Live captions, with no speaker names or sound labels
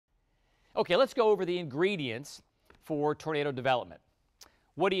Okay, let's go over the ingredients for tornado development.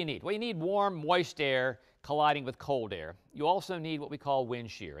 What do you need? Well, you need warm, moist air colliding with cold air. You also need what we call wind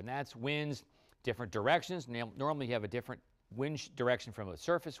shear, and that's winds different directions. Normally you have a different wind direction from a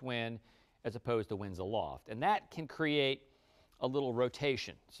surface wind as opposed to winds aloft, and that can create a little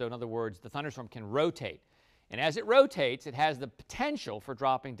rotation. So in other words, the thunderstorm can rotate, and as it rotates, it has the potential for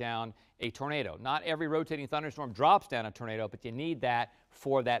dropping down a tornado. Not every rotating thunderstorm drops down a tornado, but you need that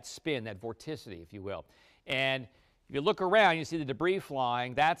for that spin, that vorticity, if you will. And if you look around, you see the debris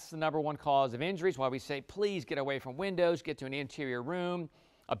flying. That's the #1 cause of injuries. Why we say, please get away from windows, get to an interior room,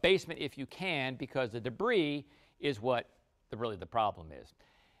 a basement if you can, because the debris is what really the problem is.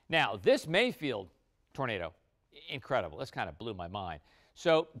 Now, this Mayfield tornado, incredible. This kind of blew my mind.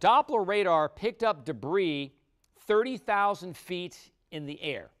 So Doppler radar picked up debris 30,000 feet in the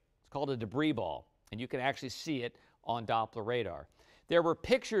air. It's called a debris ball, and you can actually see it on Doppler radar. There were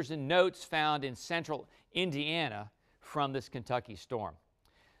pictures and notes found in central Indiana from this Kentucky storm.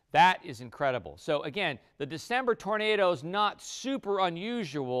 That is incredible. So again, the December tornado is not super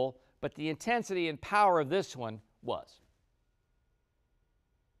unusual, but the intensity and power of this one was.